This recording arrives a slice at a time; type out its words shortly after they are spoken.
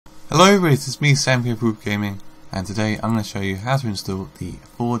Hello everybody, this is me, Sam here from WoopaGaming, and today I'm going to show you how to install the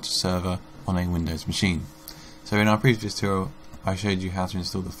Forge server on a Windows machine. So in our previous tutorial I showed you how to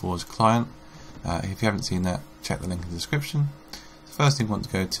install the Forge client. If you haven't seen that, check the link in the description. The first thing you want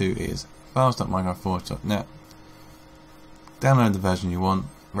to go to is files.minecraftforge.net, download the version you want,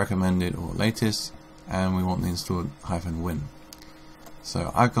 recommended or latest, and we want the installed -win.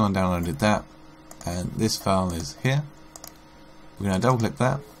 So I've gone and downloaded that, and this file is here. We're going to double click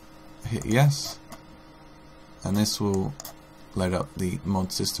that, hit yes, and this will load up the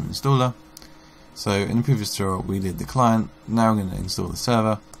mod system installer. So in the previous tutorial we did the client, now we're going to install the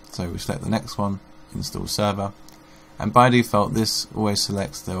server. So we select the next one, install server, and by default this always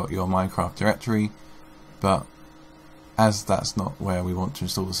selects your Minecraft directory, but as that's not where we want to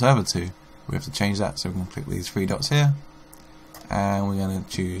install the server to, we have to change that. So we're going to click these three dots here, and we're going to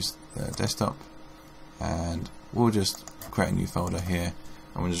choose the desktop, and we'll just create a new folder here,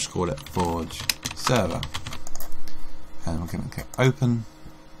 and we'll just call it Forge server, and we're going to click open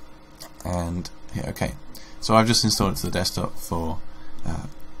and hit OK. So I've just installed it to the desktop for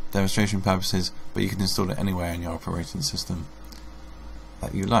demonstration purposes, but you can install it anywhere in your operating system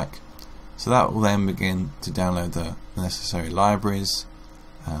that you like. So that will then begin to download the necessary libraries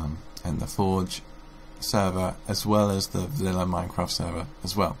and the Forge server, as well as the vanilla Minecraft server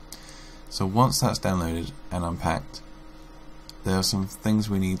as well. So once that's downloaded and unpacked, there are some things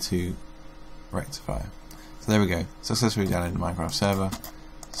we need to rectify. So there we go, successfully downloaded the Minecraft server.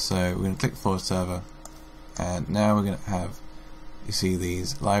 So we're going to click Forge server, and now we're going to have, you see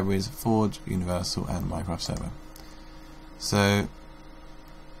these libraries, Forge, Universal and Minecraft server. So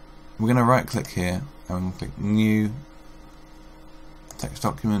we're going to right click here, and we're going to click new text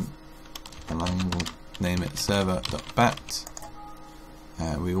document, and I'm going to name it server.bat.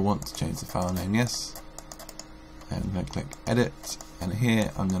 We will want to change the file name, yes, and I'm going to click edit, and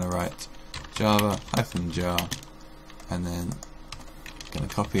here I'm going to write java-jar, and then I'm going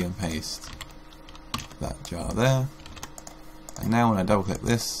to copy and paste that jar there. And now when I double click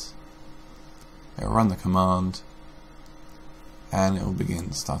this, it will run the command and it will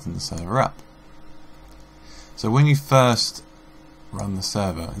begin starting the server up. So when you first run the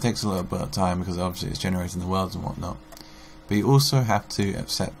server, it takes a little bit of time because obviously it's generating the worlds and whatnot, but you also have to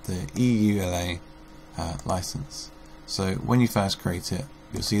accept the EULA license. So when you first create it,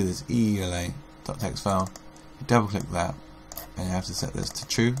 you'll see this EULA.txt file. You double click that, and you have to set this to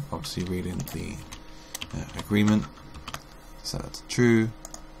true, obviously reading the agreement. Set that to true,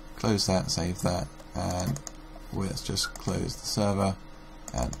 close that, save that, and let's just close the server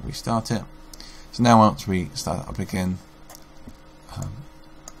and restart it. So now once we start it up again,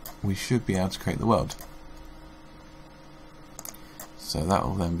 we should be able to create the world. So that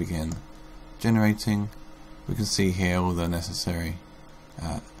will then begin generating. We can see here all the necessary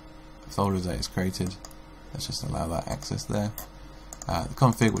folders that it's created. Let's just allow that access there. The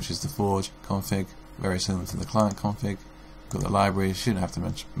config, which is the Forge config, very similar to the client config. Got the libraries, shouldn't have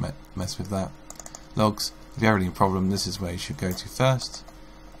to mess with that. Logs, if you have any problem, this is where you should go to first.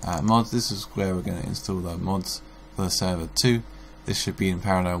 Mods, this is where we're going to install the mods for the server too. This should be in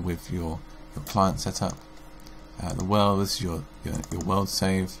parallel with your client setup. The world, this is your world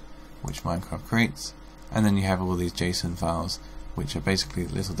save, which Minecraft creates, and then you have all these JSON files, which are basically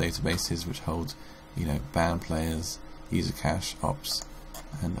little databases which hold, banned players, user cache, ops,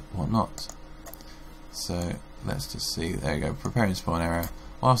 and whatnot. So let's just see, there you go, preparing spawn error.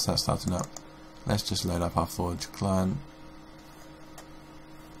 Whilst that's starting up, let's just load up our Forge client,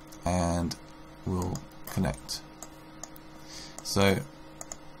 and we'll connect. So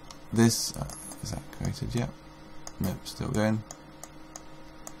this, is that created yet? Nope, still going.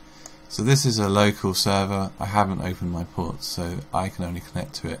 So this is a local server. I haven't opened my ports, so I can only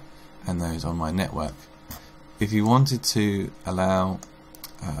connect to it and those on my network. If you wanted to allow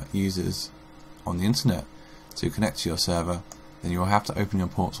users on the internet to connect to your server, then you will have to open your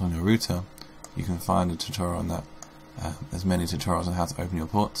ports on your router. You can find a tutorial on that. There's many tutorials on how to open your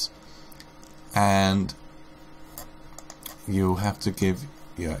ports, and you'll have to give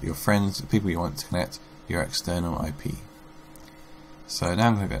your friends, the people you want to connect, your external IP. So now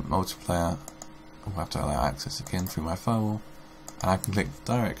I'm going to go multiplayer. I'll have to allow access again through my firewall, and I can click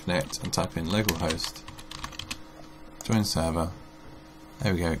direct connect and type in localhost, join server.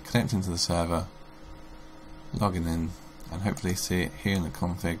 There we go, connecting to the server, logging in, and hopefully see it here in the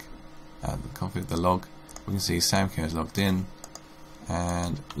config, the log. We can see Samco is logged in,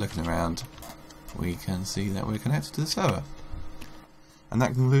 and looking around we can see that we're connected to the server. And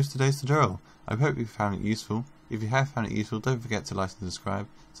that concludes today's tutorial. I hope you found it useful. If you have found it useful, don't forget to like and subscribe.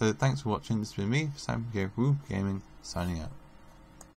 So thanks for watching. This has been me, Sam here, WoopaGaming, signing out.